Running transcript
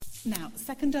Now,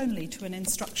 second only to an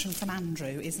instruction from Andrew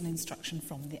is an instruction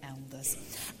from the elders.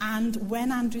 And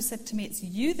when Andrew said to me, it's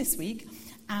you this week,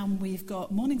 and we've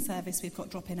got morning service, we've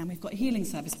got drop-in, and we've got healing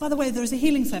service. By the way, there is a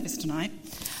healing service tonight.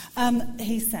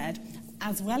 He said,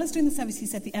 as well as doing the service, he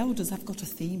said the elders have got a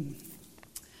theme.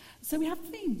 So we have a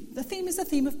theme. The theme is the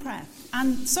theme of prayer.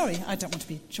 And sorry, I don't want to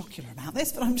be jocular about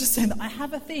this, but I'm just saying that I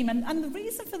have a theme. And the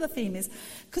reason for the theme is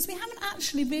because we haven't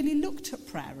actually really looked at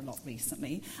prayer a lot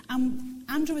recently.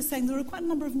 Andrew was saying there are quite a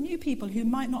number of new people who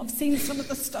might not have seen some of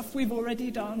the stuff we've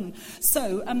already done.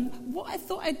 So what I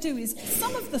thought I'd do is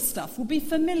some of the stuff will be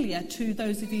familiar to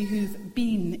those of you who've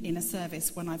been in a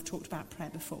service when I've talked about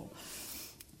prayer before.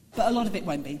 But a lot of it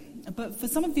won't be. But for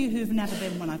some of you who've never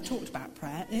been when I've talked about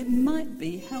prayer, it might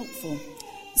be helpful.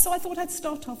 So I thought I'd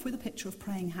start off with a picture of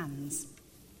praying hands.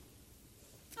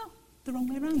 Oh, the wrong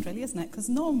way around really, isn't it? Because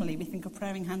normally we think of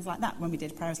praying hands like that when we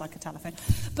did prayers like a telephone.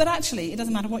 But actually, it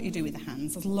doesn't matter what you do with the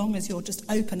hands, as long as you're just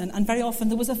open. And very often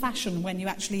there was a fashion when you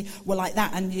actually were like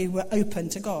that and you were open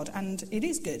to God. And it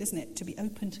is good, isn't it, to be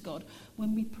open to God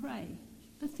when we pray.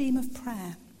 The theme of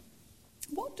prayer.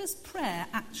 What does prayer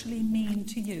actually mean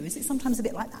to you? Is it sometimes a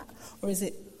bit like that, or is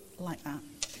it like that?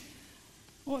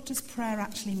 What does prayer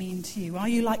actually mean to you? Are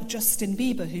you like Justin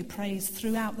Bieber, who prays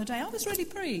throughout the day? I was really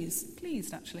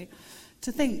pleased actually,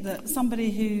 to think that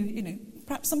somebody who,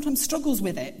 perhaps sometimes struggles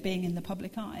with it, being in the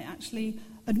public eye, actually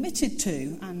admitted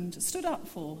to and stood up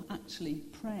for actually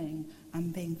praying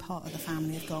and being part of the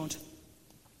family of God.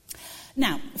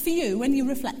 Now, for you, when you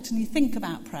reflect and you think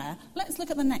about prayer, let's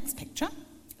look at the next picture.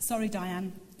 Sorry,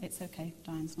 Diane. It's okay.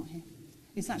 Diane's not here.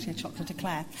 It's actually a chocolate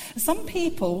eclair. Some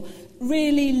people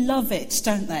really love it,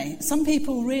 don't they? Some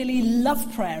people really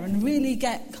love prayer and really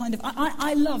get kind of...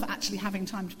 I love actually having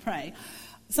time to pray.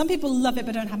 Some people love it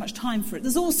but don't have much time for it.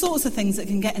 There's all sorts of things that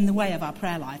can get in the way of our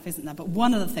prayer life, isn't there? But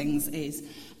one of the things is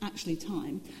actually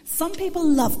time. Some people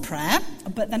love prayer,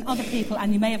 but then other people...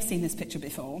 And you may have seen this picture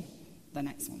before. The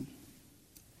next one.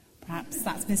 Perhaps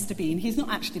that's Mr. Bean. He's not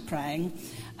actually praying.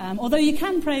 Although you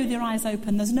can pray with your eyes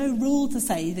open, there's no rule to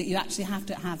say that you actually have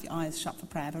to have your eyes shut for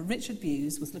prayer. But Richard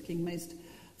Buse was looking most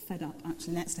fed up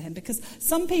actually next to him, because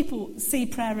some people see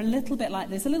prayer a little bit like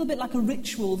this, a little bit like a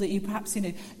ritual that you perhaps,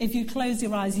 if you close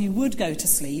your eyes, you would go to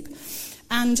sleep.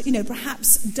 And,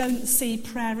 perhaps don't see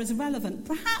prayer as relevant.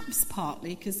 Perhaps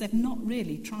partly because they've not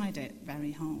really tried it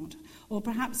very hard. Or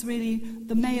perhaps really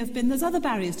there's other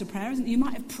barriers to prayer, isn't there? You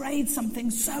might have prayed something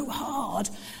so hard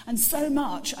and so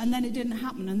much, and then it didn't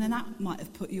happen, and then that might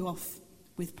have put you off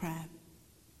with prayer.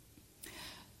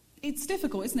 It's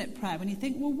difficult, isn't it, prayer, when you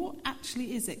think, well, what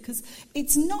actually is it? Because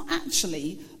it's not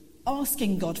actually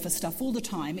asking God for stuff all the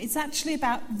time. It's actually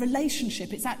about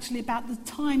relationship. It's actually about the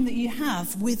time that you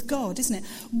have with God, isn't it?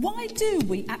 Why do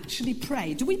we actually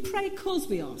pray? Do we pray because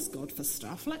we ask God for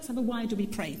stuff? Let's have a why do we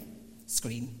pray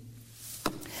screen.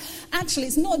 Actually,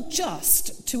 it's not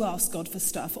just to ask God for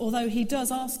stuff, although he does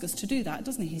ask us to do that,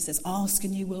 doesn't he? He says, ask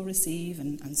and you will receive,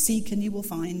 and seek and you will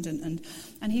find,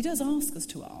 and he does ask us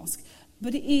to ask.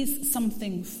 But it is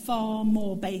something far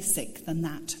more basic than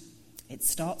that. It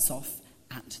starts off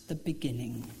at the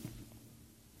beginning.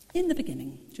 In the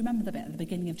beginning. Do you remember the bit at the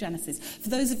beginning of Genesis? For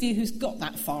those of you who's got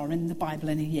that far in the Bible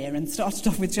in a year and started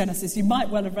off with Genesis, you might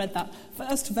well have read that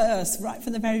first verse right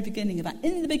from the very beginning of that.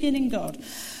 In the beginning, God.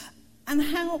 And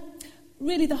how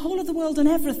really the whole of the world and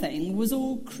everything was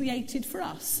all created for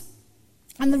us.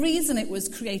 And the reason it was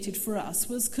created for us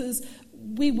was because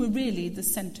we were really the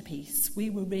centrepiece. We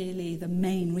were really the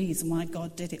main reason why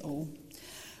God did it all.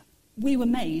 We were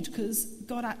made because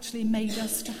God actually made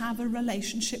us to have a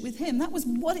relationship with him. That was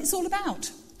what it's all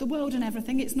about. The world and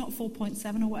everything. It's not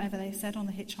 4.7 or whatever they said on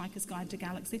the Hitchhiker's Guide to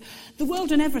Galaxy. The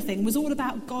world and everything was all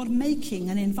about God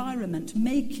making an environment,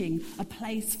 making a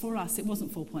place for us. It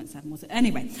wasn't 4.7, was it?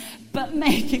 Anyway, but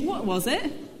making, what was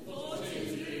it?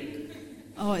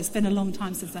 Oh, it's been a long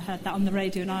time since I heard that on the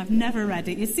radio and I've never read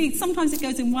it. You see, sometimes it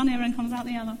goes in one ear and comes out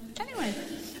the other. Anyway,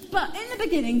 but in the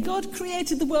beginning, God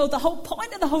created the world. The whole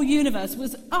point of the whole universe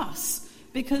was us,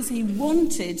 because he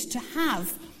wanted to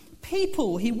have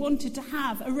people. He wanted to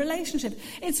have a relationship.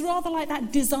 It's rather like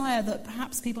that desire that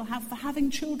perhaps people have for having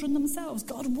children themselves.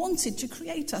 God wanted to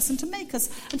create us and to make us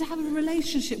and to have a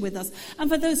relationship with us. And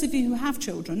for those of you who have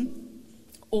children,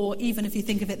 or even if you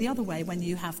think of it the other way, when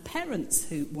you have parents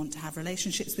who want to have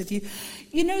relationships with you,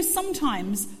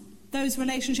 sometimes those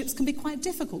relationships can be quite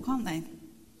difficult, can't they?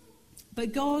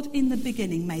 But God in the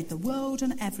beginning made the world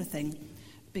and everything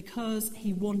because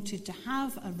he wanted to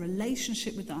have a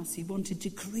relationship with us. He wanted to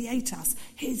create us,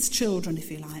 his children,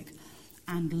 if you like,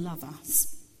 and love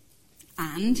us.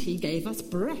 And he gave us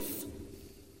breath.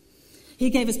 He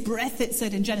gave us breath, it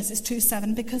said in Genesis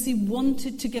 2:7, because he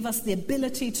wanted to give us the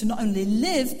ability to not only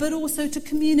live, but also to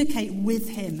communicate with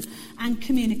him and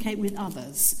communicate with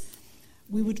others.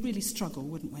 We would really struggle,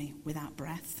 wouldn't we, without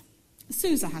breath?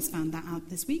 Susa has found that out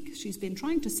this week. She's been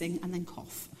trying to sing and then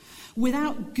cough.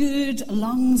 Without good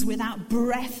lungs, without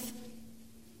breath,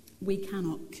 we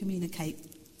cannot communicate,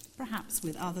 perhaps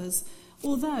with others,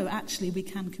 although actually we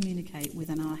can communicate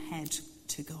within our head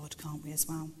to God, can't we, as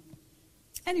well?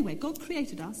 Anyway, God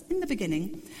created us in the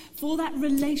beginning for that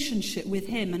relationship with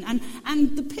him.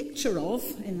 And the picture of,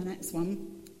 in the next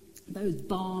one, those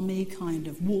balmy kind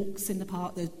of walks in the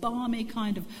park, those balmy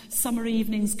kind of summer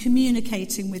evenings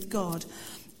communicating with God,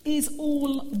 is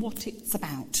all what it's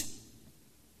about.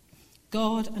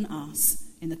 God and us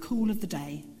in the cool of the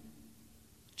day,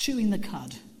 chewing the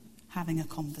cud, having a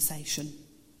conversation.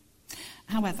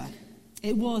 However,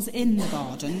 it was in the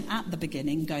garden at the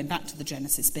beginning, going back to the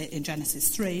Genesis bit in Genesis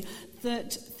 3,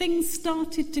 that things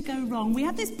started to go wrong. We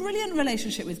had this brilliant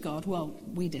relationship with God. Well,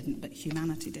 we didn't, but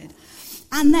humanity did.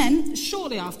 And then,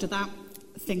 shortly after that,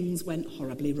 things went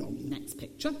horribly wrong. Next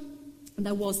picture. And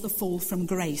there was the fall from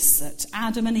grace, that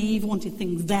Adam and Eve wanted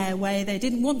things their way. They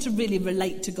didn't want to really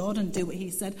relate to God and do what he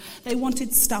said. They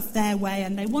wanted stuff their way,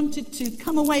 and they wanted to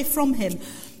come away from him.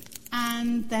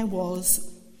 And there was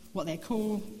what they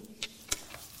call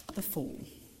the fall.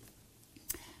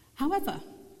 However,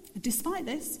 despite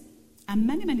this, and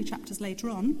many, many chapters later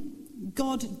on,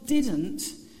 God didn't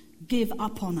give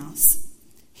up on us.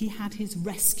 He had his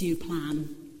rescue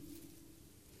plan.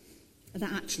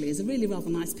 That actually is a really rather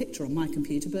nice picture on my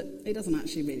computer, but it doesn't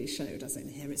actually really show, does it,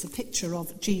 here? It's a picture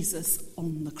of Jesus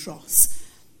on the cross,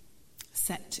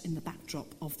 set in the backdrop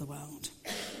of the world.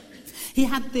 He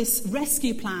had this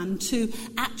rescue plan to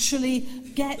actually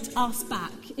get us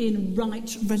back in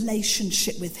right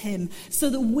relationship with him so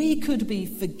that we could be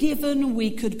forgiven,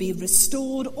 we could be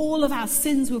restored, all of our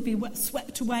sins would be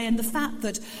swept away, and the fact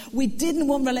that we didn't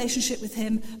want relationship with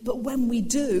him, but when we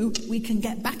do, we can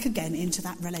get back again into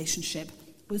that relationship,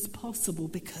 was possible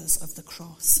because of the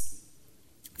cross.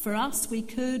 For us, we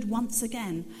could once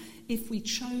again, if we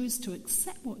chose to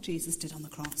accept what Jesus did on the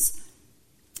cross,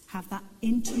 have that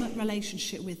intimate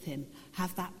relationship with him,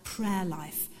 have that prayer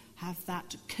life, have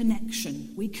that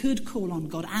connection. We could call on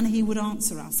God and he would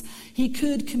answer us. He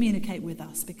could communicate with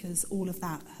us because all of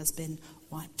that has been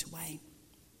wiped away.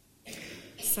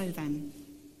 So then,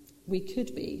 we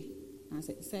could be, as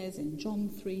it says in John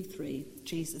 3:3,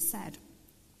 Jesus said,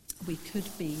 we could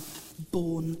be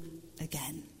born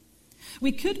again.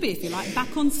 We could be, if you like,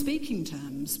 back on speaking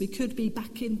terms. We could be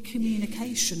back in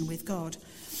communication with God.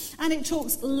 And it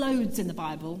talks loads in the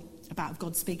Bible about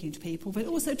God speaking to people, but it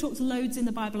also talks loads in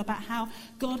the Bible about how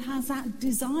God has that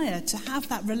desire to have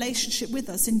that relationship with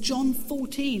us. In John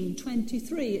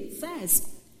 14:23, it says,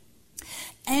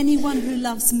 anyone who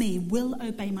loves me will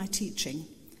obey my teaching.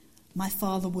 My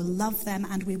Father will love them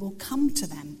and we will come to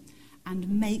them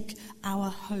and make our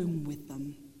home with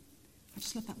them. I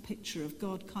just love that picture of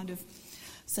God kind of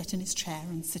sat in his chair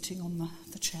and sitting on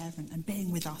the chair and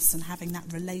being with us and having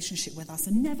that relationship with us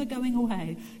and never going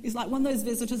away. He's like one of those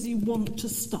visitors you want to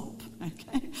stop,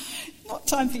 okay? Not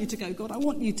time for you to go, God, I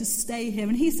want you to stay here.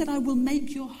 And he said, I will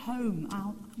make your home.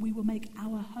 We will make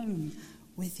our home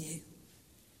with you.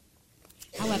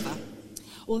 However,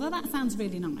 although that sounds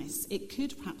really nice, it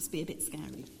could perhaps be a bit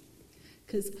scary.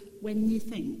 Because when you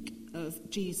think of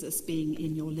Jesus being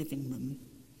in your living room,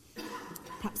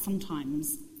 perhaps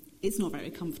sometimes it's not very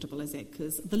comfortable, is it?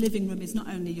 Because the living room is not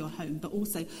only your home, but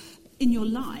also in your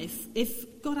life.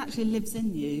 If God actually lives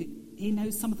in you, he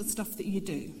knows some of the stuff that you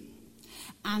do.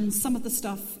 And some of the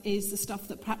stuff is the stuff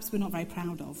that perhaps we're not very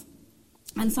proud of.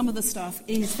 And some of the stuff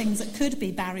is things that could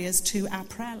be barriers to our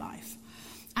prayer life.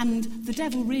 And the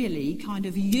devil really kind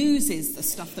of uses the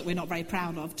stuff that we're not very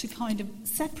proud of to kind of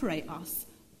separate us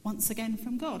once again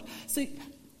from God. So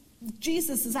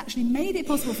Jesus has actually made it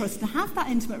possible for us to have that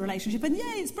intimate relationship. And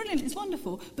yeah, it's brilliant, it's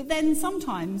wonderful. But then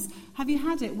sometimes, have you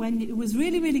had it when it was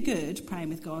really, really good praying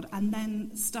with God and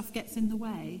then stuff gets in the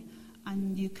way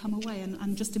and you come away?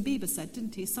 And Justin Bieber said,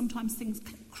 didn't he, sometimes things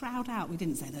crowd out. We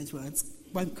didn't say those words.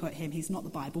 Won't quote him, he's not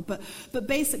the Bible. But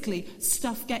basically,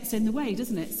 stuff gets in the way,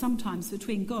 doesn't it? Sometimes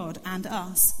between God and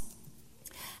us.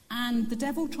 And the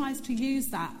devil tries to use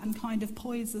that and kind of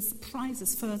pries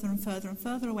us further and further and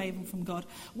further away from God.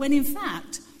 When in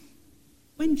fact,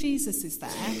 when Jesus is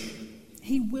there,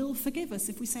 he will forgive us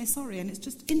if we say sorry. And it's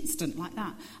just instant like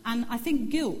that. And I think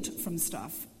guilt from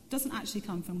stuff doesn't actually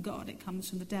come from God. It comes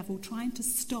from the devil trying to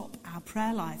stop our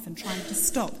prayer life and trying to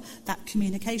stop that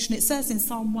communication. It says in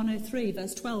Psalm 103,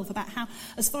 verse 12, about how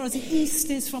as far as the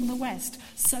east is from the west,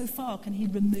 so far can he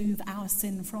remove our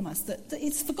sin from us. That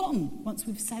it's forgotten once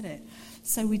we've said it.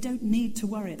 So we don't need to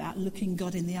worry about looking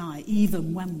God in the eye,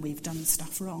 even when we've done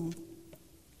stuff wrong.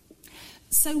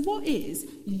 So what is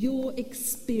your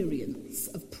experience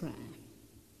of prayer?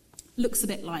 Looks a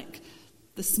bit like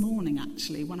this morning,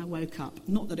 actually, when I woke up.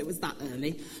 Not that it was that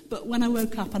early, but when I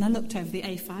woke up and I looked over the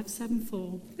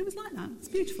A574, it was like that. It's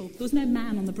beautiful. There was no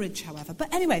man on the bridge, however.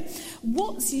 But anyway,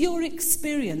 what's your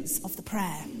experience of the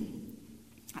prayer?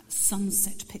 That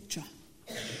sunset picture.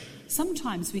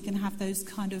 Sometimes we can have those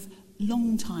kind of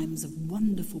long times of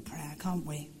wonderful prayer, can't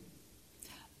we?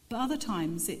 But other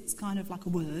times it's kind of like a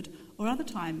word, or other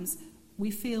times we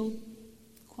feel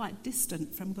quite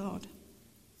distant from God.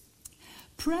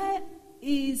 Prayer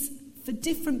is for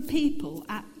different people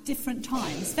at different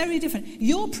times, very different.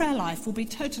 Your prayer life will be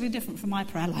totally different from my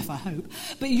prayer life, I hope.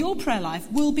 But your prayer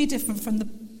life will be different from the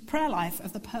prayer life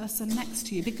of the person next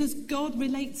to you, because God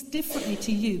relates differently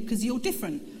to you because you're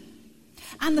different.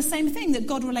 And the same thing, that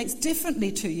God relates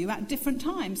differently to you at different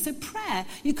times. So prayer,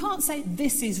 you can't say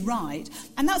this is right.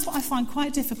 And that's what I find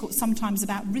quite difficult sometimes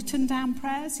about written down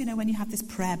prayers. You know, when you have this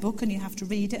prayer book and you have to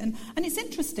read it. And it's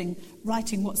interesting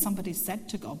writing what somebody said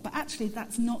to God. But actually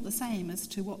that's not the same as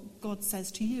to what God says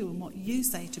to you and what you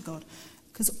say to God.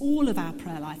 Because all of our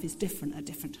prayer life is different at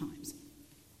different times.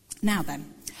 Now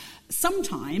then,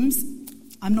 sometimes,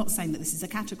 I'm not saying that this is a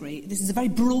category, this is a very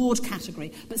broad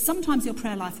category, but sometimes your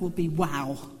prayer life will be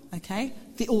wow, okay?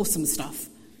 The awesome stuff.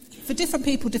 For different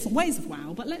people, different ways of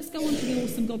wow, but let's go on to the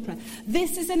awesome God prayer.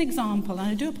 This is an example, and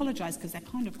I do apologise because they're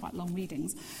kind of quite long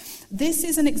readings. This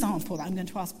is an example that I'm going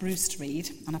to ask Bruce to read,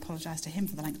 and I apologise to him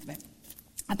for the length of it,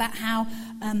 about how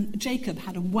Jacob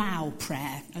had a wow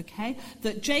prayer, okay?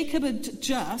 That Jacob had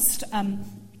just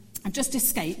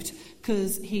escaped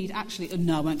because he'd actually,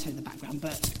 no, I won't tell you the background,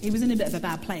 but he was in a bit of a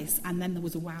bad place, and then there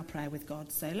was a wow prayer with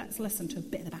God. So let's listen to a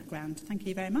bit of the background. Thank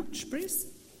you very much, Bruce.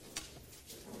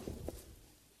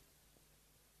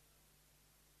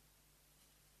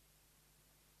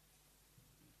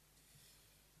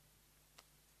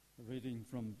 Reading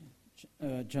from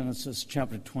Genesis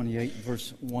chapter 28,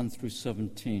 verse 1 through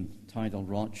 17, titled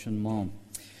Roch and Mom.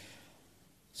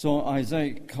 So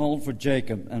Isaac called for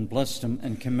Jacob and blessed him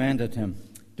and commanded him,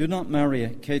 "Do not marry a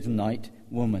Canaanite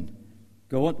woman.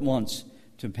 Go at once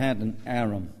to Paddan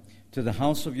Aram, to the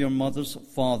house of your mother's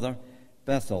father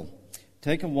Bethel.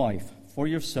 Take a wife for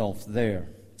yourself there,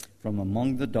 from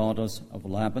among the daughters of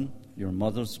Laban, your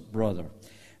mother's brother.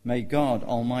 May God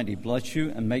Almighty bless you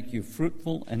and make you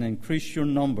fruitful and increase your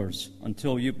numbers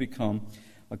until you become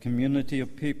a community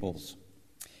of peoples.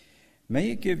 May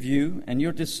He give you and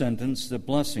your descendants the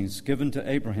blessings given to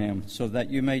Abraham, so that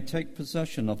you may take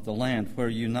possession of the land where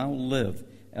you now live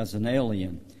as an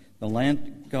alien, the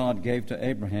land God gave to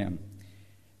Abraham."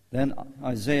 Then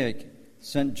Isaac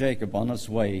sent Jacob on his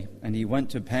way, and he went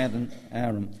to Paddan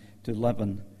Aram to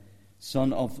Laban,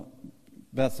 son of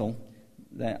Bethuel,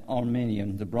 the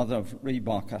Aramean, the brother of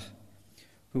Rebekah,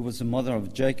 who was the mother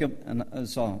of Jacob and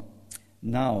Esau.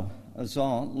 Now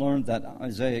Esau learned that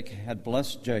Isaac had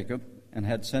blessed Jacob and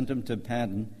had sent him to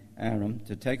Paddan Aram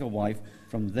to take a wife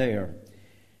from there,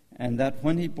 and that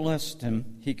when he blessed him,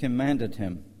 he commanded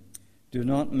him, "Do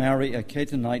not marry a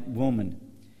Canaanite woman,"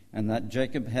 and that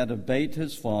Jacob had obeyed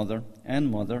his father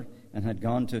and mother and had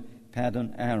gone to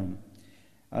Paddan Aram.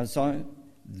 Esau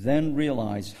then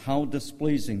realized how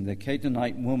displeasing the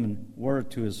Canaanite women were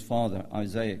to his father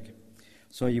Isaac.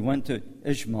 So he went to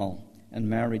Ishmael and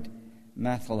married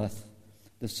Mahalath,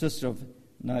 the sister of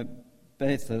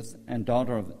Nebaioth and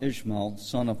daughter of Ishmael,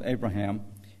 son of Abraham,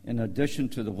 in addition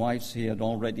to the wives he had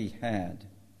already had.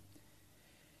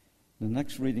 The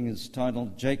next reading is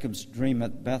titled Jacob's Dream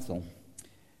at Bethel.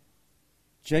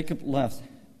 Jacob left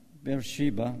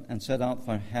Beersheba and set out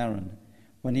for Haran.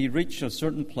 When he reached a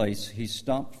certain place, he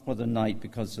stopped for the night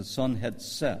because the sun had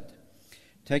set.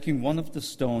 Taking one of the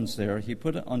stones there, he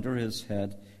put it under his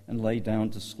head and lay down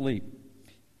to sleep.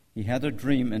 He had a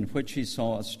dream in which he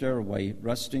saw a stairway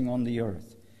resting on the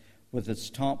earth, with its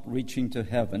top reaching to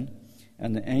heaven,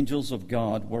 and the angels of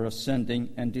God were ascending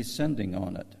and descending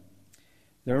on it.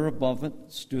 There above it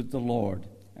stood the Lord,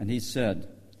 and he said,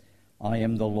 "I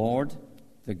am the Lord,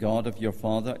 the God of your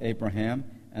father Abraham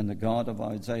and the God of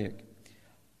Isaac.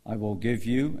 I will give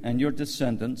you and your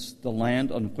descendants the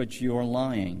land on which you are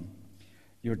lying.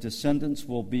 Your descendants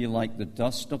will be like the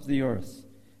dust of the earth,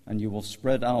 and you will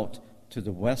spread out to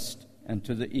the west and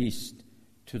to the east,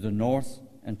 to the north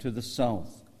and to the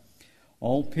south.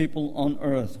 All people on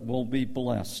earth will be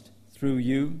blessed through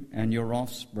you and your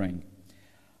offspring.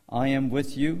 I am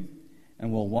with you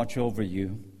and will watch over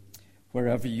you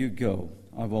wherever you go.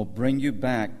 I will bring you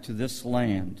back to this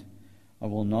land. I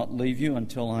will not leave you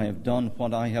until I have done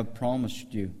what I have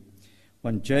promised you."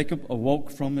 When Jacob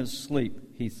awoke from his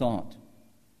sleep, he thought,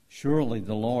 "Surely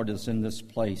the Lord is in this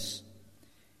place,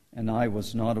 and I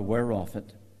was not aware of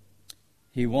it."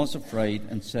 He was afraid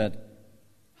and said,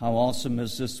 "How awesome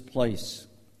is this place!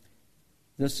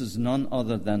 This is none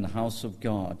other than the house of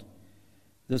God.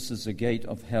 This is the gate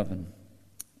of heaven."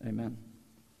 Amen.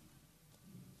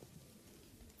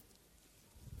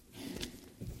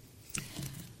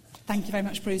 Thank you very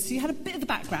much, Bruce. So you had a bit of the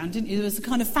background, didn't you? There was a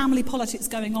kind of family politics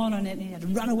going on, and he had to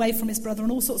run away from his brother and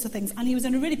all sorts of things, and he was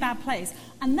in a really bad place.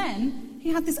 And then he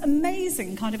had this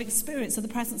amazing kind of experience of the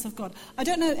presence of God. I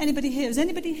don't know anybody here. Has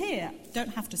anybody here,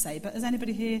 don't have to say, but has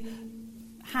anybody here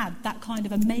had that kind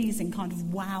of amazing kind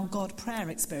of wow God prayer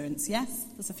experience? Yes?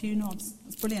 There's a few nods.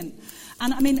 That's brilliant.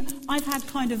 And I mean, I've had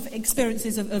kind of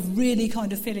experiences of really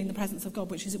kind of feeling the presence of God,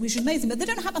 which is amazing. But they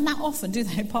don't happen that often, do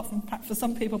they? Apart from perhaps for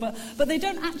some people. But they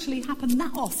don't actually happen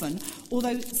that often,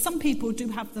 although some people do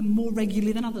have them more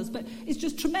regularly than others. But it's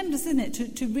just tremendous, isn't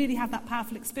it, to really have that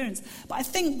powerful experience. But I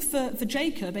think for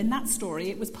Jacob in that story,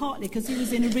 it was partly because he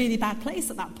was in a really bad place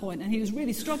at that point, and he was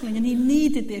really struggling, and he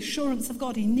needed the assurance of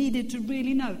God. He needed to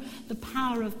really know the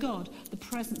power of God, the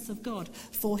presence of God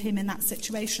for him in that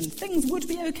situation. Things would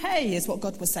be okay, is what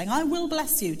God was saying. I will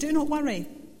bless you. Do not worry.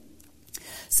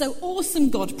 So awesome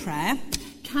God prayer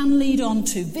can lead on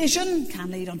to vision, can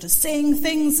lead on to seeing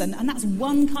things, and that's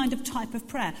one kind of type of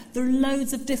prayer. There are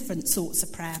loads of different sorts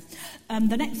of prayer.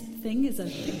 The next thing is a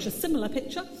picture, similar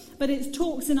picture, but it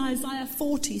talks in Isaiah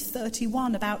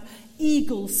 40:31 about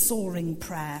eagle soaring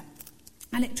prayer.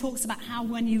 And it talks about how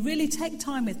when you really take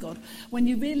time with God, when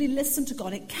you really listen to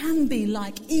God, it can be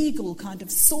like eagle kind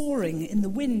of soaring in the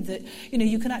wind, that, you know,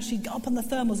 you can actually go up on the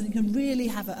thermals and you can really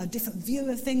have a different view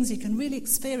of things. You can really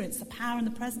experience the power and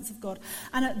the presence of God.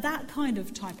 And at that kind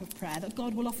of type of prayer, that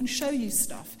God will often show you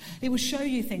stuff. He will show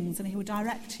you things, and he will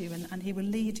direct you, and he will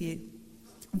lead you.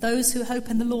 Those who hope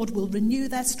in the Lord will renew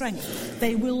their strength.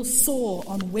 They will soar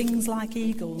on wings like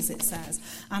eagles, it says.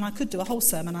 And I could do a whole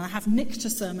sermon, and I have nicked a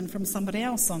sermon from somebody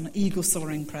else on eagle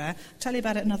soaring prayer. I'll tell you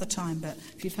about it another time, but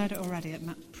if you've heard it already, it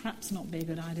might perhaps not be a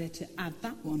good idea to add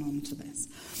that one on to this.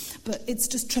 But it's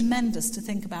just tremendous to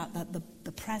think about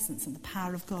the presence and the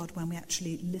power of God when we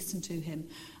actually listen to him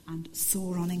and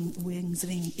soar on wings of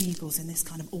eagles in this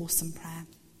kind of awesome prayer.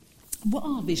 What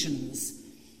are visions?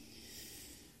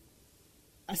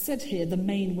 I said here the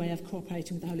main way of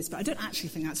cooperating with the Holy Spirit. I don't actually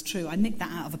think that's true. I nicked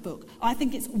that out of a book. I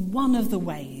think it's one of the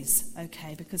ways,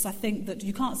 okay, because I think that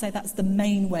you can't say that's the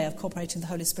main way of cooperating with the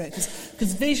Holy Spirit,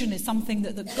 because vision is something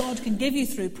that God can give you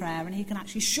through prayer, and he can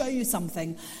actually show you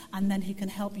something, and then he can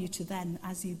help you to then,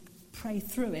 as you pray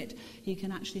through it, he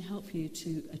can actually help you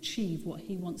to achieve what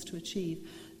he wants to achieve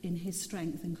in his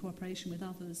strength in cooperation with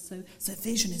others. So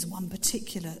vision is one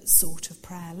particular sort of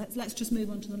prayer. Let's just move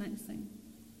on to the next thing.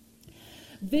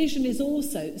 Vision is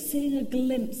also seeing a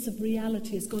glimpse of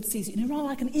reality as God sees it. You know, rather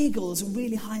like an eagle is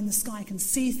really high in the sky, can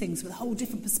see things with a whole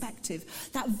different perspective.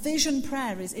 That vision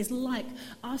prayer is like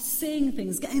us seeing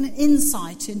things, getting an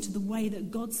insight into the way that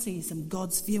God sees them,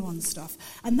 God's view on stuff.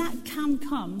 And that can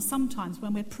come sometimes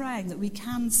when we're praying, that we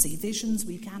can see visions,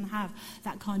 we can have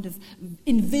that kind of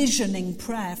envisioning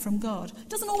prayer from God. It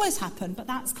doesn't always happen, but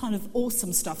that's kind of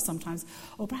awesome stuff sometimes.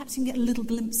 Or perhaps you can get little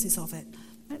glimpses of it.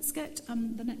 Let's get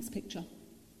the next picture.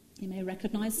 You may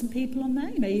recognise some people on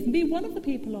there. You may even be one of the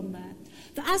people on there.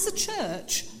 That as a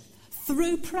church,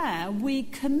 through prayer, we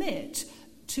commit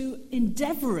to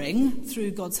endeavouring,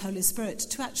 through God's Holy Spirit,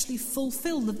 to actually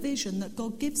fulfil the vision that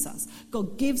God gives us.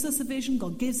 God gives us a vision,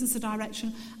 God gives us a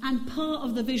direction, and part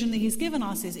of the vision that he's given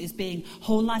us is being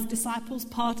whole life disciples.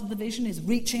 Part of the vision is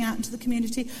reaching out into the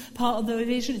community. Part of the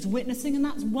vision is witnessing, and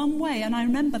that's one way. And I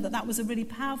remember that was a really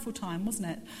powerful time, wasn't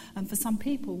it? And for some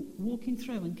people, walking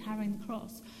through and carrying the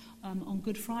cross on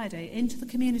Good Friday into the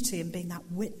community and being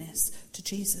that witness to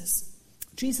Jesus.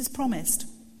 Jesus promised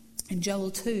in Joel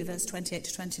 2, verse 28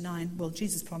 to 29, well,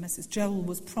 Jesus promises, Joel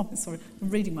was promised, sorry, I'm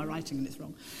reading my writing and it's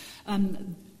wrong.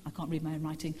 I can't read my own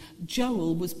writing.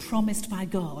 Joel was promised by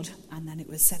God, and then it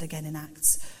was said again in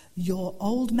Acts, your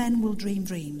old men will dream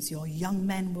dreams, your young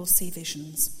men will see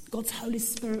visions. God's Holy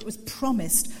Spirit was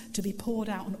promised to be poured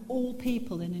out on all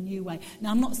people in a new way.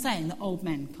 Now, I'm not saying that old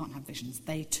men can't have visions.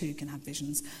 They too can have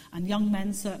visions. And young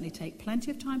men certainly take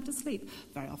plenty of time to sleep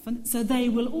very often, so they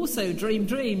will also dream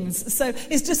dreams. So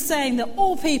it's just saying that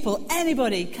all people,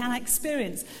 anybody, can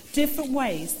experience different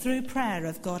ways through prayer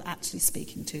of God actually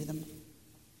speaking to them.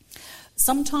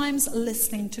 Sometimes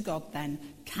listening to God, then,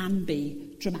 can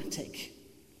be dramatic.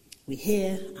 We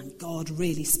hear and God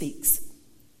really speaks.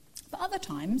 But other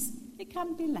times, it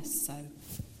can be less so.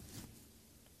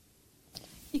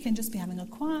 You can just be having a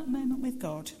quiet moment with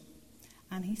God,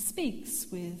 and he speaks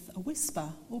with a whisper,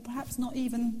 or perhaps not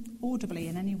even audibly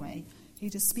in any way. He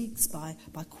just speaks by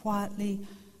quietly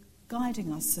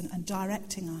guiding us and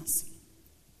directing us.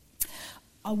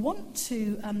 I want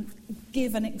to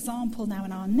give an example now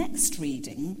in our next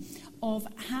reading of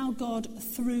how God,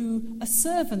 through a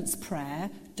servant's prayer,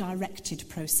 directed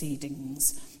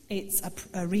proceedings. It's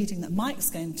a reading that Mike's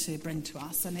going to bring to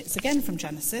us, and it's again from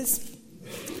Genesis.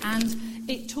 And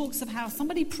it talks of how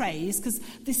somebody prays, because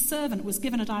this servant was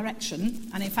given a direction,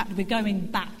 and in fact we're going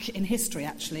back in history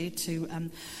actually to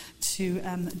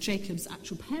Jacob's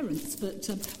actual parents, but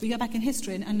we go back in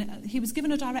history, and he was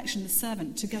given a direction, the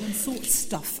servant, to go and sort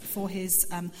stuff for his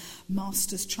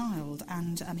master's child,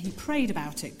 and he prayed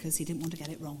about it because he didn't want to get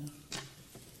it wrong.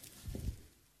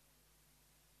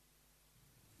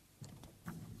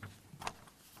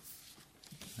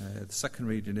 The second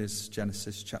reading is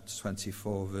Genesis chapter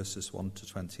 24, verses 1 to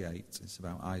 28. It's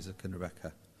about Isaac and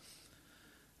Rebekah.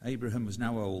 Abraham was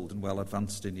now old and well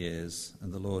advanced in years,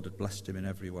 and the Lord had blessed him in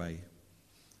every way.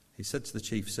 He said to the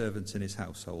chief servant in his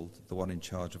household, the one in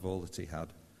charge of all that he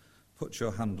had, "Put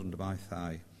your hand under my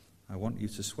thigh. I want you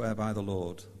to swear by the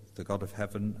Lord, the God of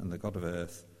heaven and the God of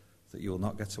earth, that you will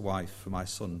not get a wife for my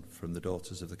son from the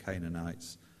daughters of the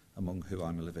Canaanites, among whom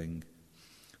I'm living,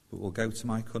 but will go to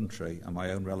my country and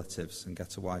my own relatives and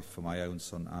get a wife for my own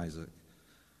son Isaac."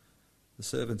 The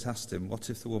servant asked him, "What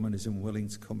if the woman is unwilling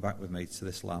to come back with me to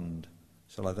this land?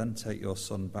 Shall I then take your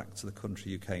son back to the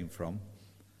country you came from?"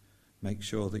 "Make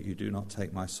sure that you do not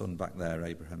take my son back there,"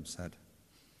 Abraham said.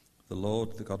 "The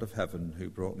Lord, the God of heaven, who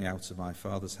brought me out of my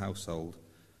father's household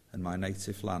and my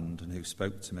native land, and who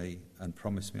spoke to me and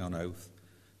promised me on oath,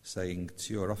 saying,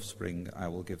 'To your offspring I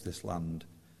will give this land,'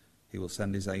 he will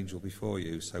send his angel before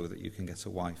you so that you can get a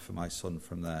wife for my son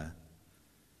from there.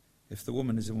 If the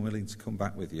woman is unwilling to come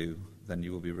back with you, then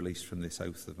you will be released from this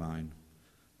oath of mine.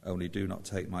 Only do not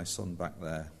take my son back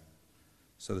there."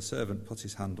 So the servant put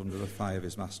his hand under the thigh of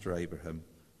his master Abraham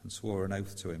and swore an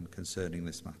oath to him concerning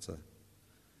this matter.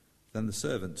 Then the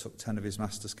servant took 10 of his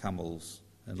master's camels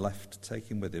and left,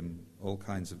 taking with him all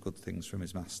kinds of good things from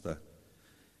his master.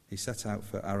 He set out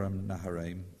for Aram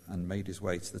Naharaim and made his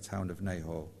way to the town of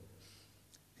Nahor.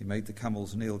 He made the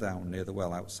camels kneel down near the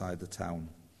well outside the town.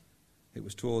 It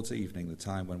was towards evening, the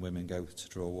time when women go to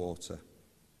draw water.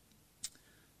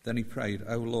 Then he prayed,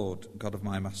 "O Lord, God of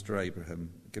my master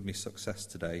Abraham, give me success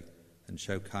today and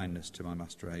show kindness to my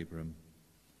master Abraham.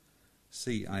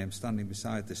 See, I am standing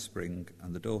beside this spring,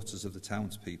 and the daughters of the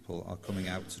townspeople are coming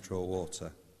out to draw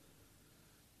water.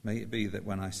 May it be that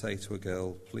when I say to a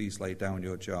girl, 'Please lay down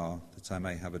your jar, that I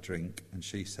may have a drink,' and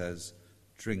she says,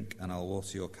 'Drink, and I'll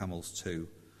water your camels too,'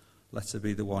 let her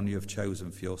be the one you have chosen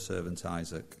for your servant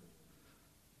Isaac.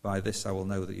 By this I will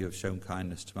know that you have shown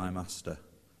kindness to my master."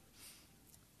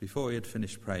 Before he had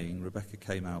finished praying, Rebekah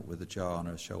came out with a jar on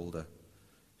her shoulder.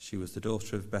 She was the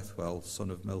daughter of Bethuel, son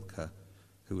of Milcah,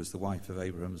 who was the wife of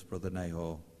Abraham's brother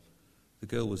Nahor. The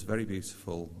girl was very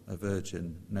beautiful, a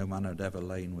virgin, no man had ever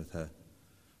lain with her.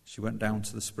 She went down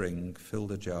to the spring,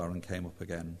 filled a jar, and came up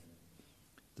again.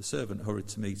 The servant hurried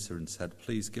to meet her and said,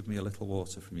 "Please give me a little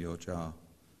water from your jar."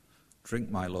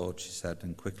 "Drink, my lord," she said,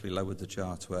 and quickly lowered the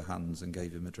jar to her hands and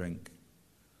gave him a drink.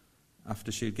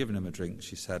 After she had given him a drink,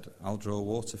 she said, "I'll draw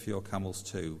water for your camels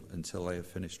too, until they have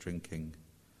finished drinking."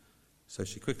 So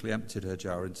she quickly emptied her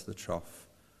jar into the trough,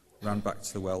 ran back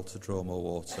to the well to draw more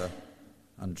water,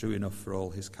 and drew enough for all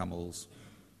his camels.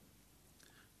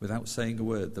 Without saying a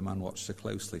word, the man watched her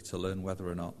closely to learn whether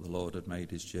or not the Lord had made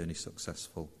his journey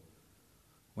successful.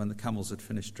 When the camels had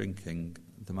finished drinking,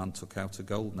 the man took out a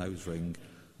gold nose ring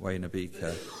weighing a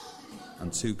beaker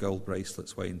and 2 gold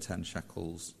bracelets weighing 10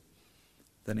 shekels.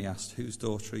 Then he asked, "Whose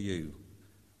daughter are you?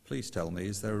 Please tell me,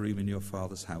 is there a room in your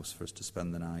father's house for us to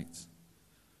spend the night?"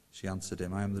 She answered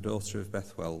him, "I am the daughter of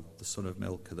Bethuel, the son of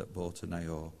Milcah that bore to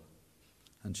Nahor."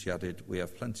 And she added, "We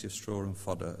have plenty of straw and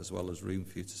fodder, as well as room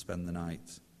for you to spend the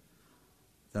night."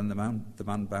 Then the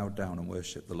man bowed down and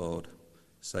worshipped the Lord,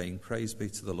 saying, "Praise be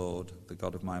to the Lord, the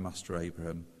God of my master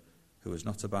Abraham, who has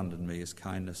not abandoned me, his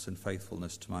kindness and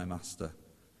faithfulness to my master.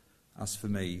 As for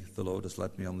me, the Lord has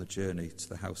led me on the journey to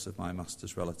the house of my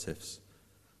master's relatives."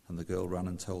 And the girl ran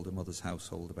and told her mother's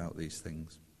household about these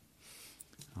things.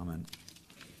 Amen.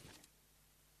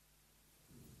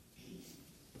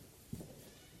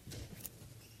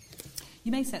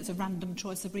 You may say it's a random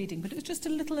choice of reading, but it's just a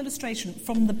little illustration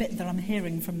from the bit that I'm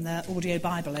hearing from the audio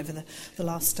Bible over the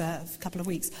last couple of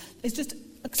weeks. It's just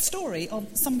a story of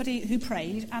somebody who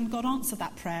prayed and God answered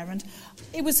that prayer. And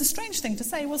it was a strange thing to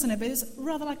say, wasn't it? But it was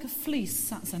rather like a fleece.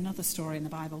 That's another story in the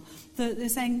Bible. They're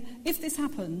saying, if this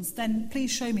happens, then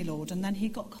please show me, Lord. And then he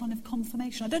got kind of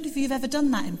confirmation. I don't know if you've ever done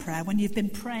that in prayer, when you've been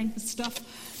praying for stuff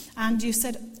and you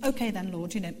said, okay then,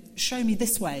 Lord, show me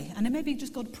this way. And it may be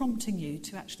just God prompting you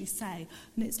to actually say.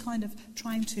 And it's kind of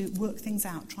trying to work things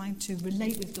out, trying to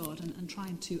relate with God and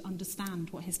trying to understand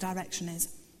what his direction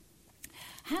is.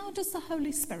 How does the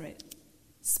Holy Spirit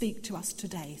speak to us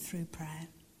today through prayer?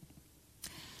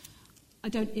 I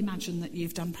don't imagine that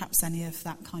you've done perhaps any of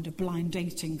that kind of blind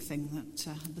dating thing that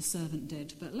the servant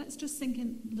did. But let's just look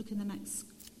in the next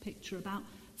picture about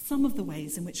some of the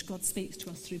ways in which God speaks to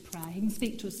us through prayer. He can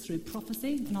speak to us through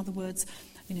prophecy. In other words,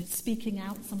 speaking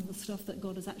out some of the stuff that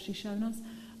God has actually shown us.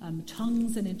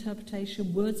 Tongues and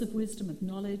interpretation, words of wisdom, of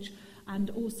knowledge, and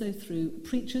also through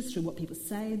preachers, through what people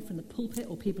say from the pulpit,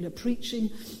 or people who are preaching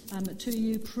to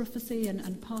you, prophecy and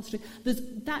pastoring.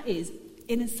 That is,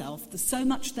 in itself, there's so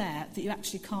much there that you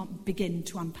actually can't begin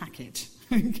to unpack it.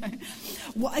 Okay.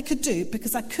 What I could do,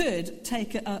 because I could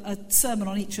take a sermon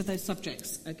on each of those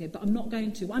subjects, okay, but I'm not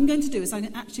going to. What I'm going to do is I'm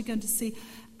actually going to see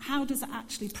how does it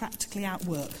actually practically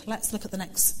outwork. Let's look at the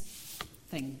next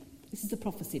thing. This is the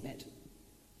prophecy bit.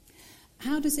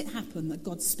 How does it happen that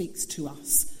God speaks to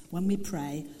us when we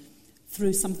pray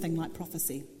through something like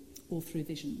prophecy or through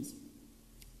visions?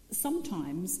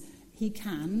 Sometimes he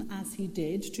can, as he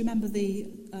did. Do you remember the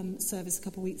service a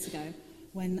couple of weeks ago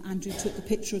when Andrew took the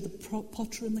picture of the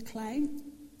potter and the clay?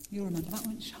 You'll remember that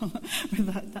one, sure,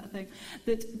 with that thing.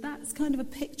 That's kind of a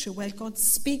picture where God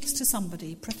speaks to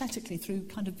somebody prophetically through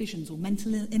kind of visions or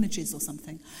mental images or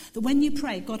something. That when you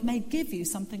pray, God may give you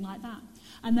something like that.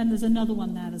 And then there's another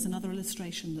one there, there's another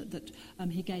illustration that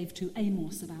he gave to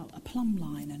Amos about a plumb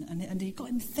line, and he got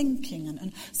him thinking.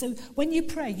 And so when you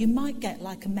pray, you might get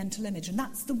like a mental image, and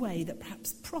that's the way that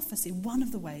perhaps prophecy, one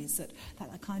of the ways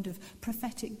that kind of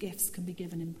prophetic gifts can be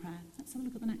given in prayer. Let's have a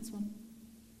look at the next one.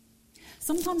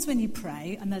 Sometimes when you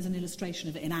pray, and there's an illustration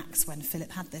of it in Acts when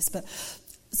Philip had this, but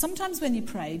sometimes when you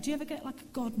pray, do you ever get like a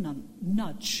God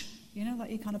nudge? Like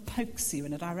he kind of pokes you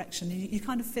in a direction. You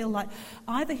kind of feel like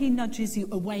either he nudges you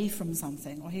away from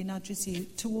something or he nudges you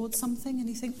towards something, and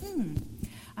you think,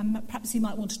 and perhaps you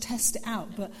might want to test it out,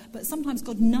 but sometimes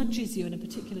God nudges you in a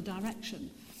particular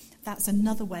direction. That's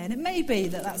another way, and it may be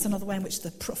that that's another way in which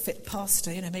the prophet,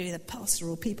 pastor, maybe the pastor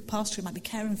or people pastoring might be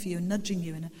caring for you and nudging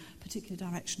you in a particular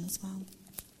direction as well.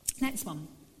 Next one.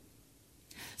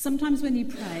 Sometimes when you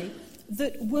pray,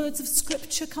 that words of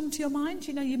scripture come to your mind.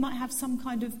 You might have some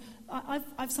kind of...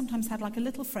 I've sometimes had like a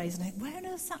little phrase, and I think, where on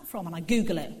earth is that from? And I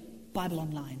Google it. Bible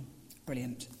Online.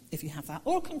 Brilliant, if you have that.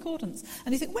 Or a concordance.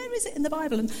 And you think, where is it in the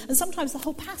Bible? And sometimes the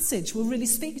whole passage will really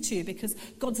speak to you because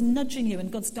God's nudging you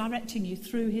and God's directing you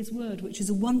through his word, which is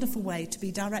a wonderful way to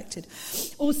be directed.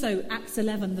 Also, Acts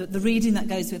 11, the reading that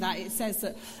goes with that, it says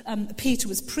that Peter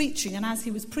was preaching, and as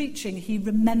he was preaching, he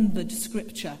remembered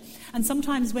scripture. And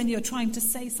sometimes when you're trying to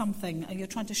say something, and you're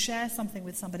trying to share something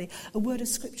with somebody, a word of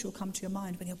scripture will come to your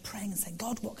mind when you're praying and saying,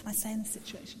 God, what can I say in this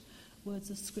situation? Words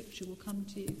of scripture will come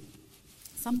to you.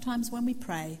 Sometimes when we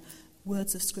pray,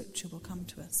 words of scripture will come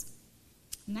to us.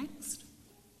 Next.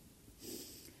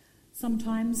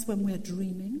 Sometimes when we're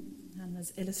dreaming, and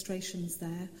there's illustrations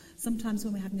there, sometimes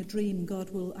when we're having a dream,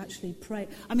 God will actually pray.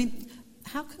 I mean,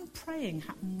 how can praying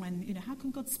happen when, how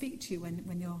can God speak to you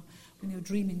when you're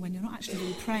dreaming, when you're not actually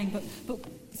really praying, but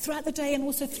throughout the day and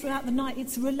also throughout the night,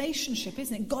 it's a relationship,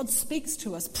 isn't it? God speaks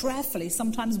to us prayerfully,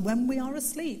 sometimes when we are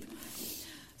asleep.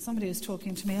 Somebody was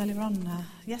talking to me earlier on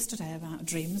yesterday about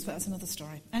dreams, but that's another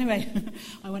story. Anyway,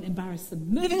 I won't embarrass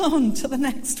them. Moving on to the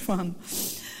next one.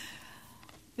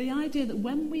 The idea that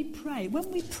when we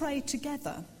pray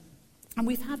together, and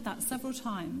we've had that several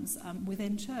times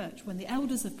within church, when the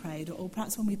elders have prayed, or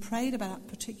perhaps when we prayed about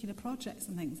particular projects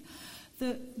and things,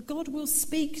 that God will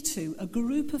speak to a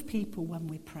group of people when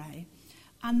we pray,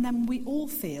 and then we all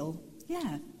feel,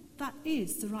 that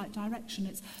is the right direction.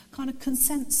 It's kind of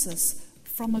consensus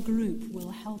from a group will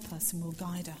help us and will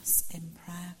guide us in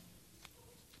prayer.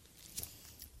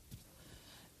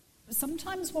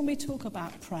 Sometimes when we talk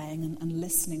about praying and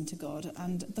listening to God,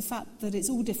 and the fact that it's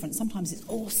all different, sometimes it's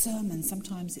awesome and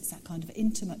sometimes it's that kind of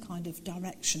intimate kind of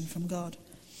direction from God.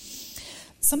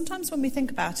 Sometimes when we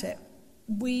think about it,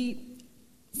 we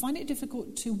find it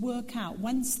difficult to work out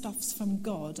when stuff's from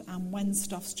God and when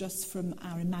stuff's just from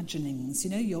our imaginings.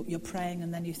 You know, you're praying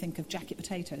and then you think of jacket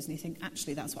potatoes and you think,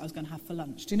 actually, that's what I was going to have for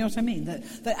lunch. Do you know what I mean?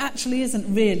 That actually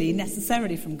isn't really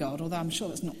necessarily from God, although I'm sure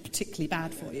it's not particularly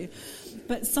bad for you.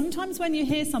 But sometimes when you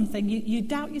hear something, you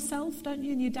doubt yourself, don't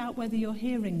you? And you doubt whether you're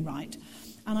hearing right.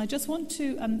 And I just want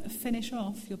to finish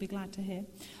off, you'll be glad to hear,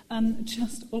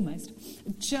 just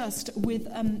with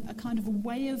a kind of a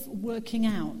way of working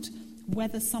out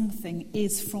whether something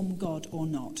is from God or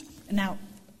not. Now,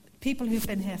 people who've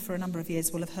been here for a number of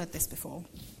years will have heard this before,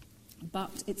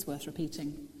 but it's worth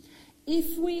repeating.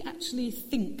 If we actually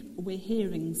think we're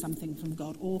hearing something from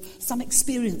God or some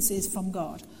experiences from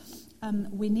God,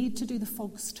 we need to do the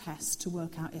Fogg's test to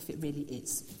work out if it really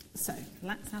is. So,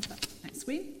 let's have that next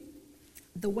screen.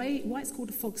 Why it's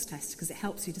called a Fogg's test, because it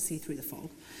helps you to see through the fog,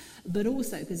 but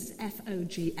also because it's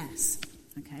F-O-G-S.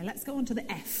 Okay, let's go on to the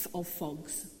F of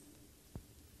Fogg's.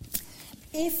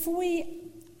 If we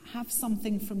have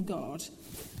something from God,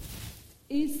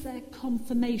 is there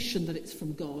confirmation that it's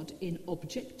from God in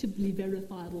objectively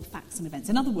verifiable facts and events?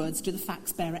 In other words, do the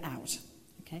facts bear it out?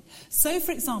 Okay. So,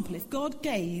 for example, if God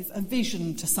gave a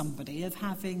vision to somebody of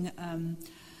having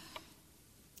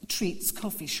Treats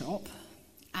coffee shop,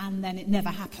 and then it never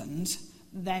happened,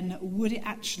 then would it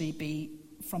actually be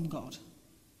from God?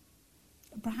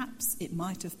 Perhaps it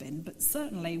might have been, but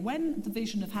certainly when the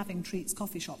vision of having Treats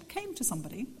coffee shop came to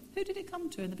somebody, who did it come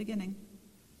to in the beginning?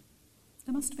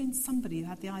 There must have been somebody who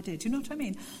had the idea. Do you know what I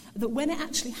mean? That when it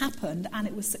actually happened and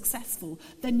it was successful,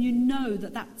 then you know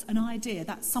that that's an idea,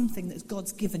 that's something that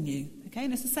God's given you. Okay,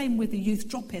 and it's the same with the youth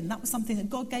drop-in. That was something that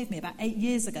God gave me about 8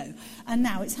 years ago. And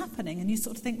now it's happening. And you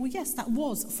sort of think, well, yes, that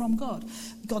was from God.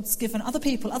 God's given other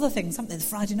people other things, something, the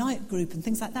Friday night group and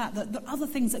things like that. The other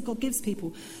things that God gives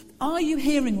people. Are you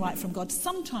hearing right from God?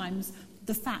 Sometimes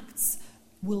the facts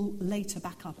will later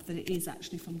back up that it is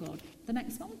actually from God. The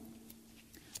next one.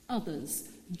 Others.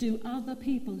 Do other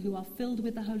people who are filled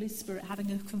with the Holy Spirit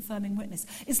having a confirming witness?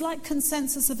 It's like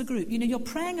consensus of a group. You know, you're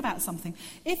praying about something.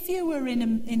 If you were in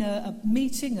a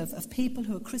meeting of people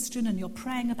who are Christian and you're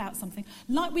praying about something,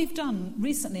 like we've done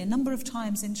recently a number of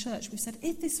times in church, we've said,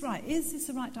 is this right? Is this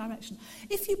the right direction?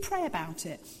 If you pray about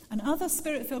it and other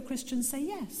Spirit-filled Christians say,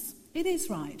 yes, it is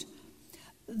right,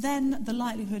 then the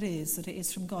likelihood is that it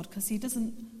is from God, because he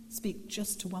doesn't speak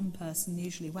just to one person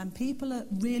usually. When people are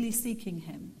really seeking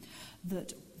him,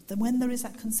 that when there is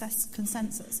that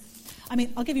consensus. I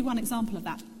mean, I'll give you one example of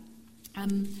that.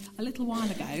 A little while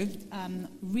ago,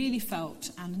 really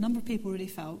felt, and a number of people really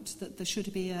felt, that there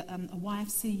should be a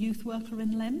YFC youth worker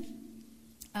in Lim.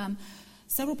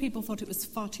 Several people thought it was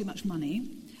far too much money.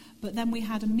 But then we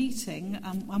had a meeting,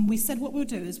 and we said what we'll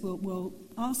do is we'll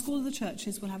ask all of the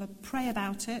churches, we'll have a pray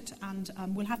about it, and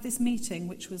we'll have this meeting,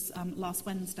 which was last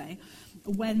Wednesday,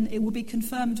 when it will be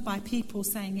confirmed by people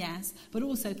saying yes, but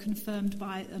also confirmed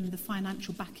by the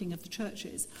financial backing of the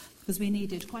churches, because we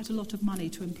needed quite a lot of money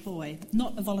to employ,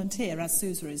 not a volunteer as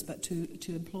Susa is, but to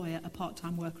employ a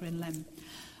part-time worker in Lem.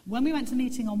 When we went to the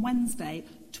meeting on Wednesday,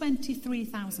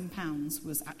 £23,000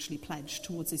 was actually pledged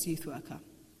towards this youth worker.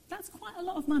 That's quite a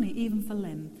lot of money, even for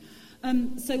Lim.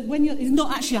 So it's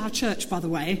not actually our church, by the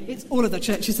way. It's all of the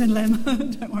churches in Lim.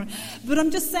 Don't worry. But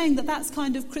I'm just saying that's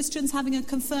kind of Christians having a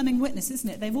confirming witness, isn't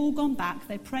it? They've all gone back,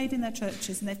 they've prayed in their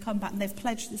churches, and they've come back and they've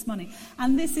pledged this money.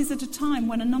 And this is at a time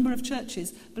when a number of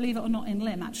churches, believe it or not, in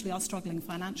Lim actually are struggling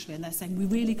financially, and they're saying, we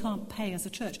really can't pay as a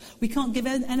church. We can't give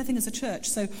anything as a church,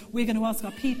 so we're going to ask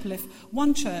our people if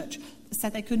one church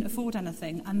said they couldn't afford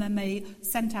anything, and then they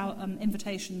sent out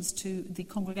invitations to the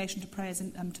congregation to pay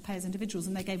as individuals,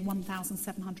 and they gave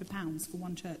 £1,700 for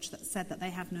one church that said that they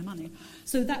have no money.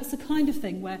 So that's the kind of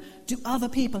thing where, do other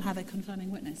people have a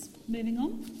confirming witness? Moving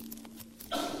on.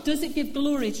 Does it give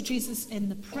glory to Jesus in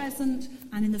the present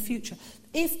and in the future?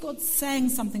 If God's saying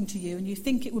something to you and you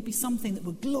think it would be something that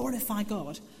would glorify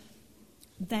God,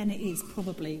 then it is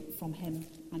probably from him.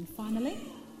 And finally,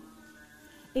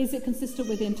 is it consistent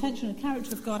with the intention and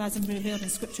character of God as revealed in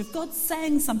Scripture? If God's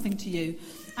saying something to you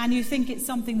and you think it's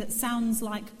something that sounds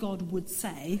like God would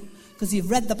say, because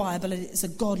you've read the Bible and it's a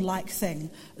God-like thing,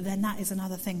 then that is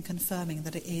another thing confirming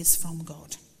that it is from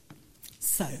God.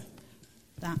 So,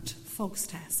 that Fogg's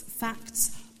test.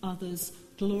 Facts, others,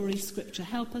 glory, Scripture.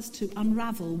 Help us to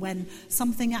unravel when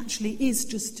something actually is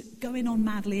just going on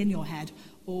madly in your head,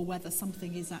 or whether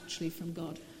something is actually from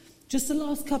God. Just the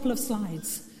last couple of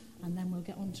slides, and then we'll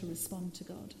get on to respond to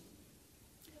God.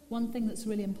 One thing that's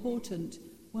really important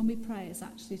when we pray is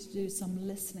actually to do some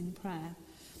listening prayer.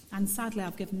 And sadly,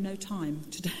 I've given no time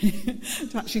today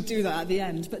to actually do that at the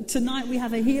end. But tonight we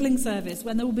have a healing service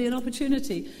when there will be an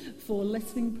opportunity for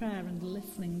listening prayer and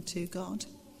listening to God.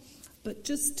 But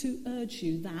just to urge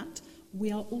you that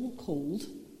we are all called,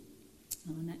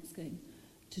 our next game,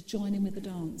 to join in with the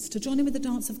dance, to join in with the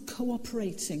dance of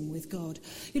cooperating with God.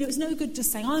 You know, it's no good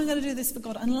just saying, I'm going to do this for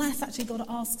God, unless actually God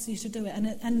asks you to do it.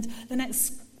 And the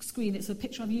next screen, it's a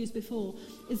picture I've used before,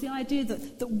 is the idea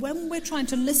that when we're trying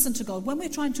to listen to God, when we're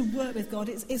trying to work with God,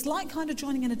 it's like kind of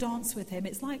joining in a dance with him.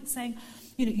 It's like saying,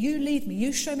 you know, you lead me,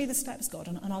 you show me the steps, God,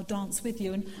 and I'll dance with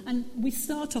you. And we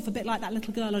start off a bit like that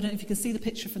little girl. I don't know if you can see the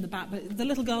picture from the back, but the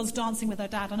little girl's dancing with her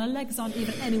dad, and her legs aren't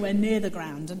even anywhere near the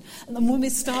ground. And then when we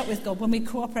start with God, when we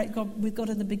cooperate with God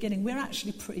in the beginning, we're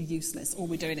actually pretty useless. All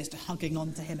we're doing is just hugging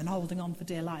on to him and holding on for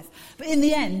dear life. But in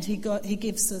the end, he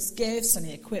gives us gifts and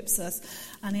he equips us,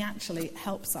 and he actually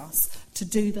helps us to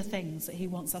do the things that he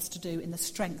wants us to do in the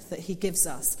strength that he gives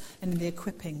us and in the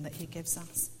equipping that he gives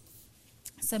us.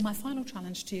 So my final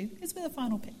challenge to you is with a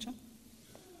final picture.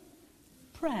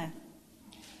 Prayer.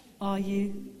 Are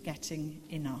you getting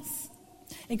enough?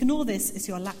 Ignore this if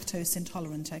you're lactose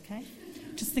intolerant, okay?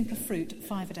 Just think of fruit,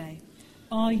 5 a day.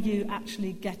 Are you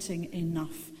actually getting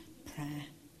enough prayer?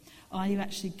 Are you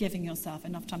actually giving yourself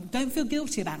enough time? Don't feel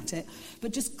guilty about it,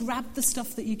 but just grab the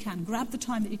stuff that you can. Grab the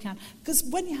time that you can. Because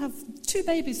when you have 2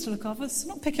 babies to look after, it's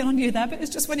not picking on you there, but it's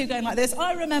just when you're going like this.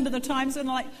 I remember the times when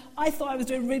I thought I was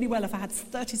doing really well if I had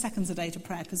 30 seconds a day to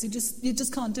pray, because you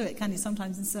just can't do it, can you,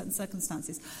 sometimes in certain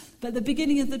circumstances. But at the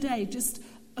beginning of the day, just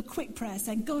a quick prayer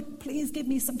saying, God, please give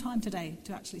me some time today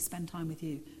to actually spend time with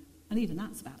you. And even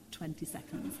that's about 20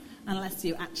 seconds, unless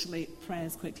you actually pray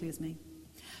as quickly as me.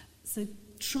 So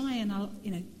try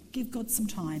and give God some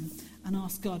time and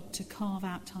ask God to carve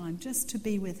out time just to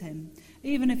be with him,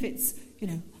 even if it's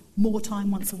more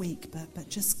time once a week, but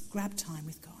just grab time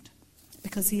with God,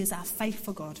 because he is our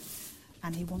faithful God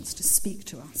and he wants to speak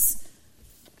to us,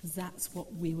 because that's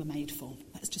what we were made for.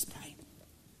 Let's just pray.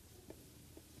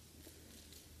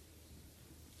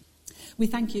 We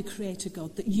thank you, Creator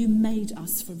God, that you made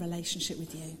us for relationship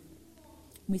with you.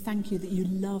 We thank you that you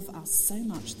love us so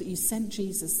much that you sent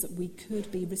Jesus that we could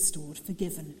be restored,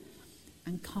 forgiven,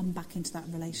 and come back into that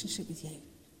relationship with you.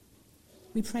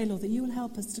 We pray, Lord, that you will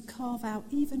help us to carve out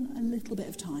even a little bit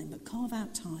of time, but carve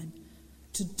out time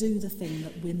to do the thing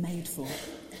that we're made for,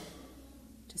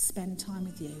 to spend time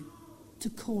with you, to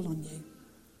call on you,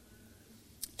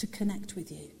 to connect with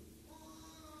you,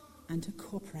 and to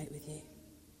cooperate with you.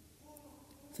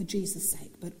 For Jesus'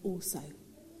 sake, but also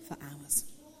for ours.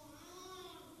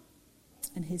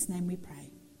 In his name we pray.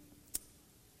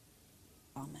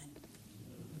 Amen.